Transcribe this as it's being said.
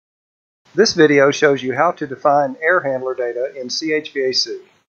This video shows you how to define air handler data in CHVAC.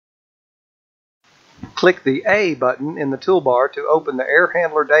 Click the A button in the toolbar to open the air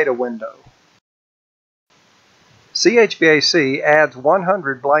handler data window. CHVAC adds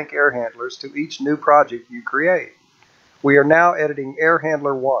 100 blank air handlers to each new project you create. We are now editing Air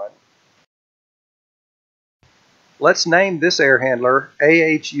Handler 1. Let's name this air handler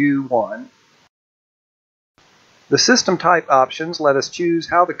AHU1. The system type options let us choose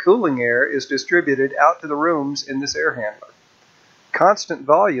how the cooling air is distributed out to the rooms in this air handler. Constant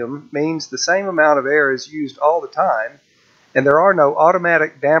volume means the same amount of air is used all the time, and there are no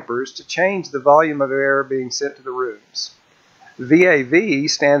automatic dampers to change the volume of air being sent to the rooms. VAV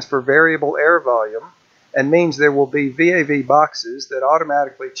stands for variable air volume and means there will be VAV boxes that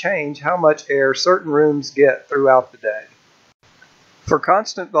automatically change how much air certain rooms get throughout the day. For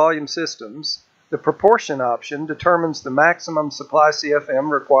constant volume systems, the proportion option determines the maximum supply CFM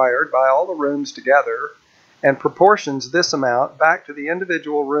required by all the rooms together and proportions this amount back to the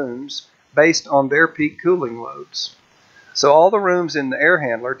individual rooms based on their peak cooling loads. So all the rooms in the air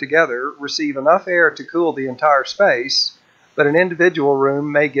handler together receive enough air to cool the entire space, but an individual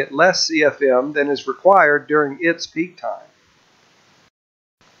room may get less CFM than is required during its peak time.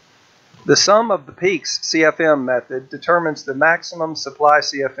 The sum of the peaks CFM method determines the maximum supply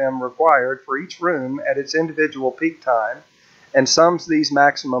CFM required for each room at its individual peak time and sums these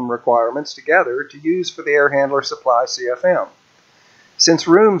maximum requirements together to use for the air handler supply CFM. Since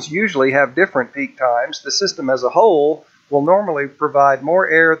rooms usually have different peak times, the system as a whole will normally provide more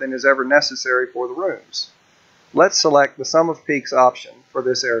air than is ever necessary for the rooms. Let's select the sum of peaks option for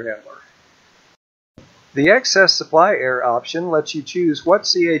this air handler. The excess supply air option lets you choose what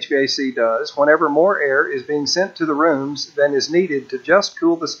CHVAC does whenever more air is being sent to the rooms than is needed to just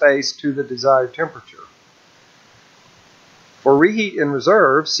cool the space to the desired temperature. For Reheat and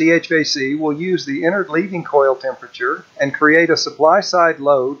Reserve, CHVAC will use the entered leaving coil temperature and create a supply side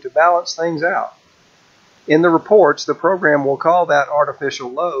load to balance things out. In the reports, the program will call that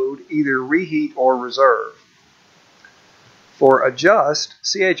artificial load either Reheat or Reserve. For Adjust,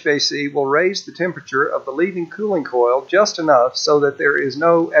 CHVAC will raise the temperature of the leaving cooling coil just enough so that there is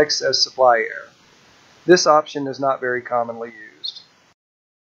no excess supply air. This option is not very commonly used.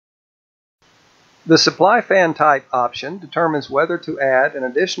 The supply fan type option determines whether to add an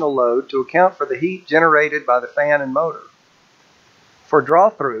additional load to account for the heat generated by the fan and motor. For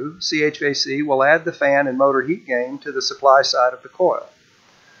draw-through, CHVAC will add the fan and motor heat gain to the supply side of the coil.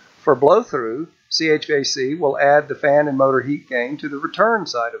 For blow-through, CHVAC will add the fan and motor heat gain to the return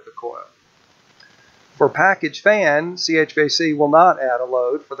side of the coil. For package fan, CHVAC will not add a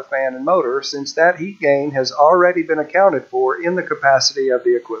load for the fan and motor since that heat gain has already been accounted for in the capacity of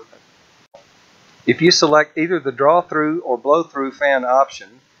the equipment. If you select either the draw-through or blow-through fan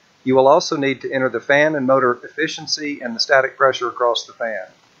option, you will also need to enter the fan and motor efficiency and the static pressure across the fan.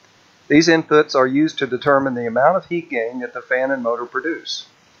 These inputs are used to determine the amount of heat gain that the fan and motor produce.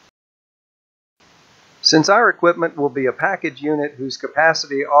 Since our equipment will be a package unit whose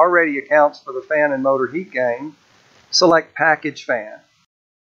capacity already accounts for the fan and motor heat gain, select Package Fan.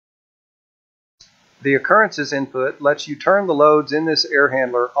 The Occurrences input lets you turn the loads in this air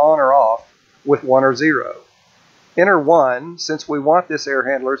handler on or off with 1 or 0. Enter 1 since we want this air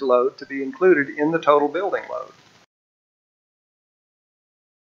handler's load to be included in the total building load.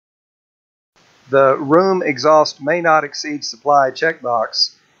 The Room Exhaust May Not Exceed Supply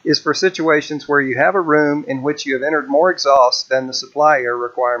checkbox is for situations where you have a room in which you have entered more exhaust than the supply air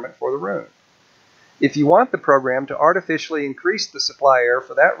requirement for the room. If you want the program to artificially increase the supply air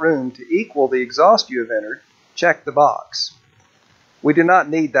for that room to equal the exhaust you have entered, check the box. We do not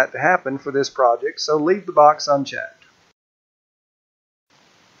need that to happen for this project, so leave the box unchecked.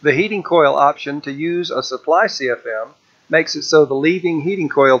 The heating coil option to use a supply CFM makes it so the leaving heating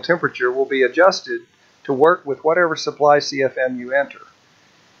coil temperature will be adjusted to work with whatever supply CFM you enter.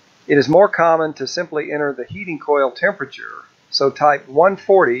 It is more common to simply enter the heating coil temperature, so type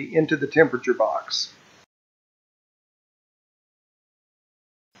 140 into the temperature box.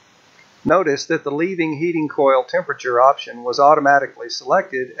 Notice that the leaving heating coil temperature option was automatically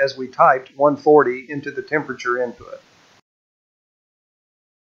selected as we typed 140 into the temperature input.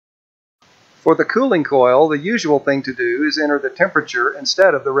 For the cooling coil, the usual thing to do is enter the temperature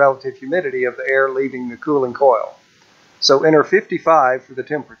instead of the relative humidity of the air leaving the cooling coil. So enter 55 for the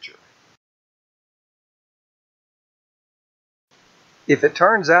temperature. If it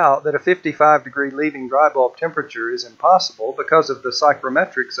turns out that a 55-degree leaving dry bulb temperature is impossible because of the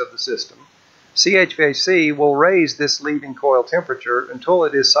psychrometrics of the system, CHVAC will raise this leaving coil temperature until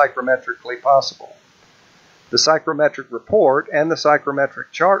it is psychrometrically possible. The psychrometric report and the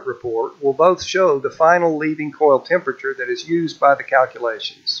psychrometric chart report will both show the final leaving coil temperature that is used by the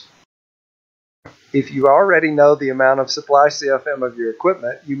calculations. If you already know the amount of supply CFM of your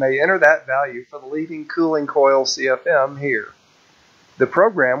equipment, you may enter that value for the leaving cooling coil CFM here. The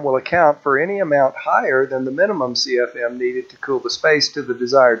program will account for any amount higher than the minimum CFM needed to cool the space to the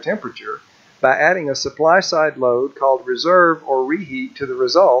desired temperature by adding a supply side load called reserve or reheat to the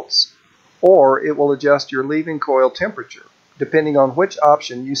results, or it will adjust your leaving coil temperature, depending on which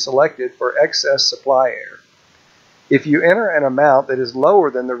option you selected for excess supply air. If you enter an amount that is lower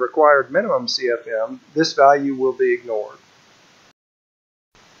than the required minimum CFM, this value will be ignored.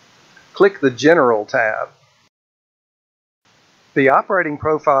 Click the General tab. The operating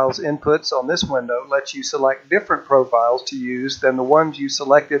profiles inputs on this window let you select different profiles to use than the ones you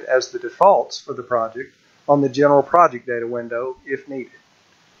selected as the defaults for the project on the General Project Data window if needed,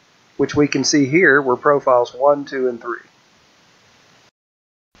 which we can see here were profiles 1, 2, and 3.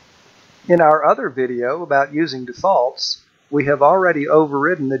 In our other video about using defaults, we have already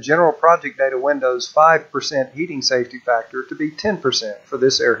overridden the General Project Data window's 5% heating safety factor to be 10% for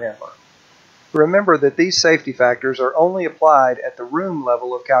this air handler. Remember that these safety factors are only applied at the room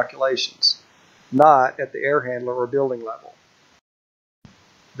level of calculations, not at the air handler or building level.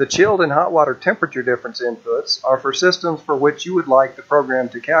 The chilled and hot water temperature difference inputs are for systems for which you would like the program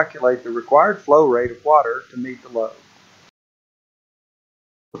to calculate the required flow rate of water to meet the load.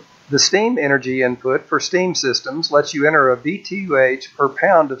 The steam energy input for steam systems lets you enter a BTUH per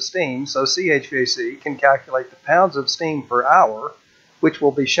pound of steam so CHVAC can calculate the pounds of steam per hour, which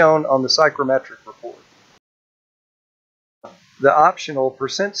will be shown on the psychrometric report. The optional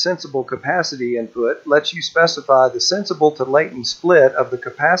percent sensible capacity input lets you specify the sensible to latent split of the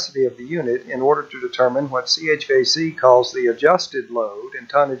capacity of the unit in order to determine what CHVAC calls the adjusted load and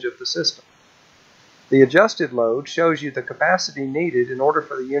tonnage of the system. The adjusted load shows you the capacity needed in order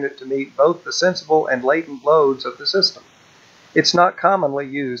for the unit to meet both the sensible and latent loads of the system. It's not commonly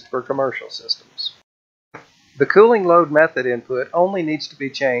used for commercial systems. The cooling load method input only needs to be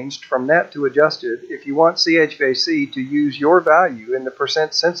changed from net to adjusted if you want CHVAC to use your value in the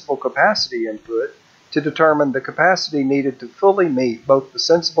percent sensible capacity input to determine the capacity needed to fully meet both the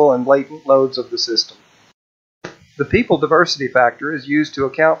sensible and latent loads of the system. The people diversity factor is used to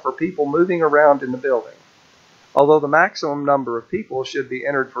account for people moving around in the building. Although the maximum number of people should be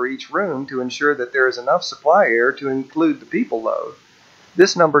entered for each room to ensure that there is enough supply air to include the people load,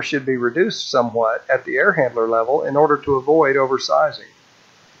 this number should be reduced somewhat at the air handler level in order to avoid oversizing.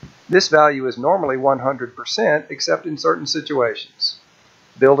 This value is normally 100% except in certain situations.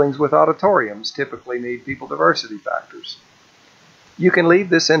 Buildings with auditoriums typically need people diversity factors. You can leave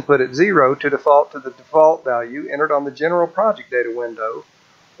this input at 0 to default to the default value entered on the General Project Data window,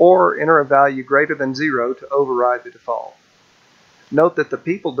 or enter a value greater than 0 to override the default. Note that the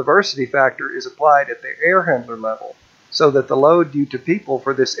people diversity factor is applied at the air handler level, so that the load due to people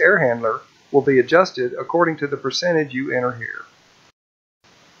for this air handler will be adjusted according to the percentage you enter here.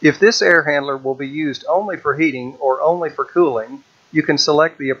 If this air handler will be used only for heating or only for cooling, you can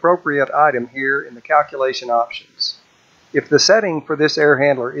select the appropriate item here in the calculation options. If the setting for this air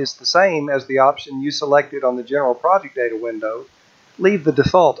handler is the same as the option you selected on the General Project Data window, leave the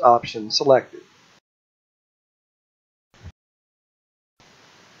default option selected.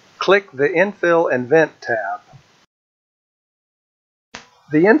 Click the Infill and Vent tab.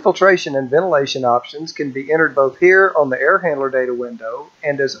 The infiltration and ventilation options can be entered both here on the air handler data window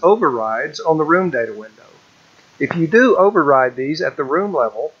and as overrides on the room data window. If you do override these at the room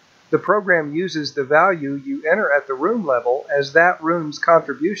level, the program uses the value you enter at the room level as that room's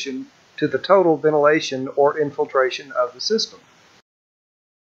contribution to the total ventilation or infiltration of the system.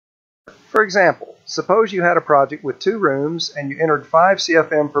 For example, suppose you had a project with 2 rooms and you entered 5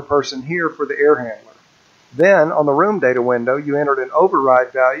 CFM per person here for the air handler. Then, on the room data window, you entered an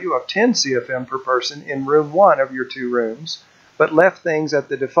override value of 10 CFM per person in room 1 of your 2 rooms, but left things at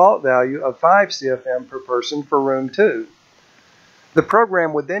the default value of 5 CFM per person for room 2. The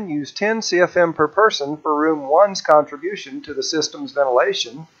program would then use 10 CFM per person for room 1's contribution to the system's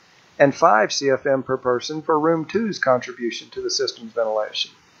ventilation and 5 CFM per person for room 2's contribution to the system's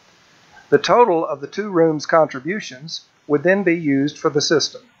ventilation. The total of the 2 rooms' contributions would then be used for the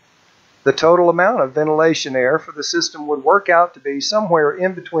system. The total amount of ventilation air for the system would work out to be somewhere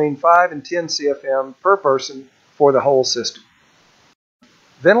in between 5 and 10 CFM per person for the whole system.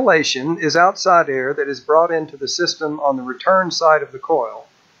 Ventilation is outside air that is brought into the system on the return side of the coil.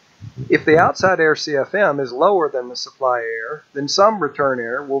 If the outside air CFM is lower than the supply air, then some return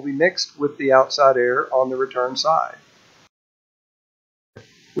air will be mixed with the outside air on the return side.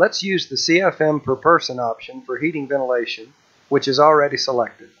 Let's use the CFM per person option for heating ventilation, which is already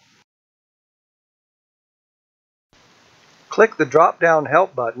selected. Click the drop-down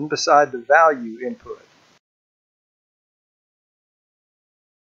Help button beside the Value input.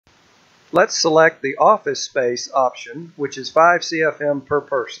 Let's select the Office Space option, which is 5 CFM per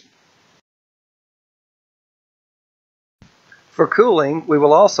person. For cooling, we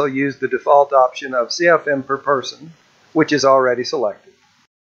will also use the default option of CFM per person, which is already selected.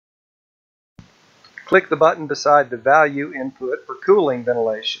 Click the button beside the Value input for cooling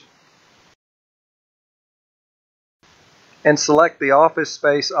ventilation. And select the Office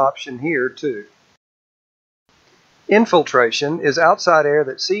Space option here too. Infiltration is outside air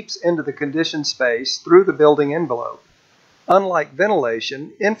that seeps into the conditioned space through the building envelope. Unlike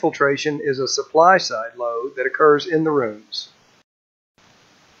ventilation, infiltration is a supply-side load that occurs in the rooms.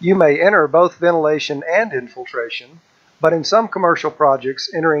 You may enter both ventilation and infiltration, but in some commercial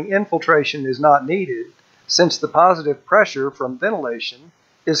projects, entering infiltration is not needed since the positive pressure from ventilation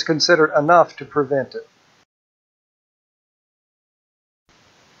is considered enough to prevent it.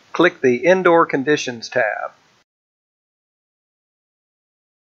 Click the Indoor Conditions tab.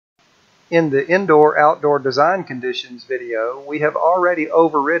 In the Indoor-Outdoor Design Conditions video, we have already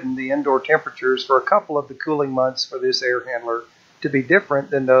overridden the indoor temperatures for a couple of the cooling months for this air handler to be different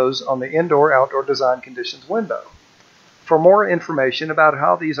than those on the Indoor-Outdoor Design Conditions window. For more information about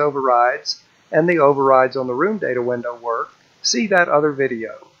how these overrides and the overrides on the room data window work, see that other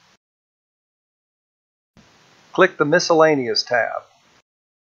video. Click the Miscellaneous tab.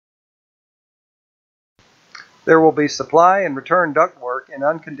 There will be supply and return ductwork in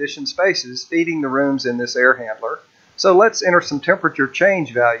unconditioned spaces feeding the rooms in this air handler, so let's enter some temperature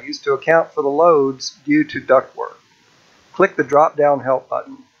change values to account for the loads due to ductwork. Click the drop-down Help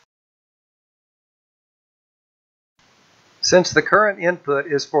button. Since the current input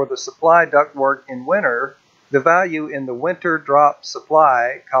is for the supply ductwork in winter, the value in the Winter Drop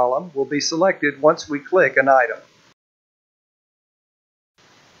Supply column will be selected once we click an item.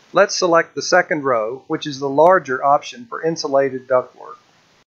 Let's select the second row, which is the larger option for insulated ductwork.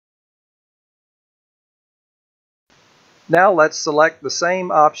 Now let's select the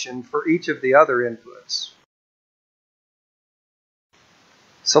same option for each of the other inputs.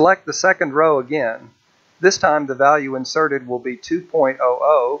 Select the second row again. This time the value inserted will be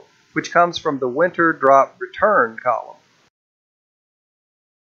 2.00, which comes from the Winter Drop Return column.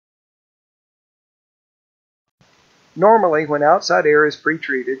 Normally, when outside air is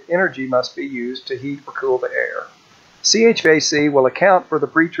pre-treated, energy must be used to heat or cool the air. CHVAC will account for the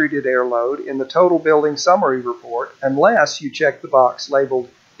pre-treated air load in the total building summary report unless you check the box labeled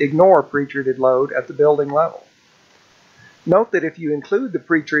Ignore Pre-treated Load at the building level. Note that if you include the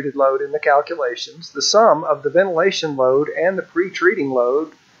pre-treated load in the calculations, the sum of the ventilation load and the pre-treating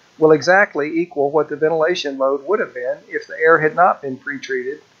load will exactly equal what the ventilation load would have been if the air had not been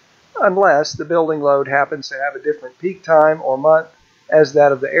pre-treated, unless the building load happens to have a different peak time or month as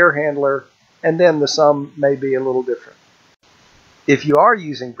that of the air handler, and then the sum may be a little different. If you are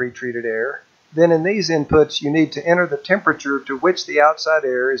using pre-treated air, then in these inputs you need to enter the temperature to which the outside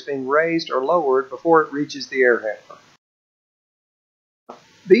air is being raised or lowered before it reaches the air handler.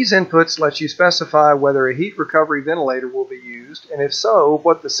 These inputs let you specify whether a heat recovery ventilator will be used, and if so,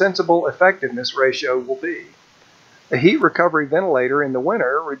 what the sensible effectiveness ratio will be. A heat recovery ventilator in the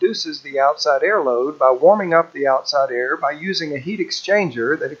winter reduces the outside air load by warming up the outside air by using a heat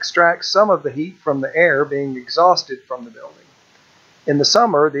exchanger that extracts some of the heat from the air being exhausted from the building. In the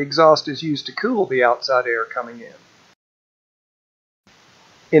summer, the exhaust is used to cool the outside air coming in.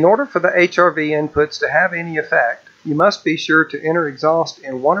 In order for the HRV inputs to have any effect, you must be sure to enter exhaust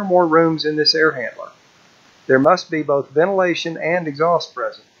in one or more rooms in this air handler. There must be both ventilation and exhaust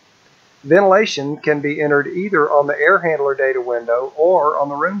present. Ventilation can be entered either on the air handler data window or on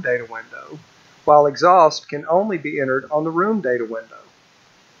the room data window, while exhaust can only be entered on the room data window.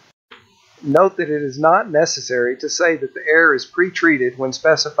 Note that it is not necessary to say that the air is pre-treated when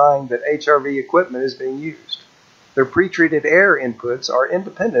specifying that HRV equipment is being used. The pre-treated air inputs are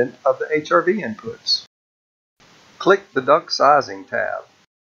independent of the HRV inputs. Click the Duct Sizing tab.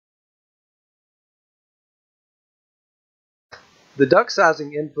 The duct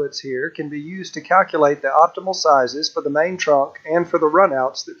sizing inputs here can be used to calculate the optimal sizes for the main trunk and for the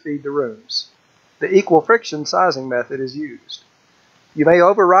runouts that feed the rooms. The equal friction sizing method is used. You may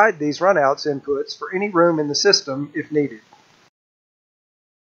override these runouts inputs for any room in the system if needed.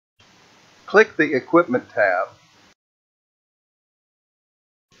 Click the Equipment tab.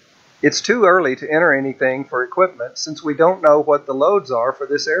 It's too early to enter anything for equipment since we don't know what the loads are for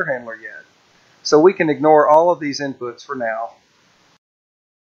this air handler yet, so we can ignore all of these inputs for now.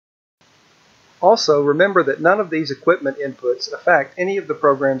 Also, remember that none of these equipment inputs affect any of the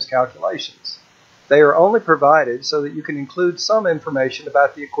program's calculations. They are only provided so that you can include some information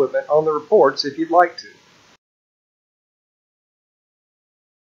about the equipment on the reports if you'd like to.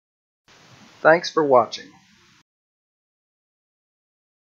 Thanks for watching.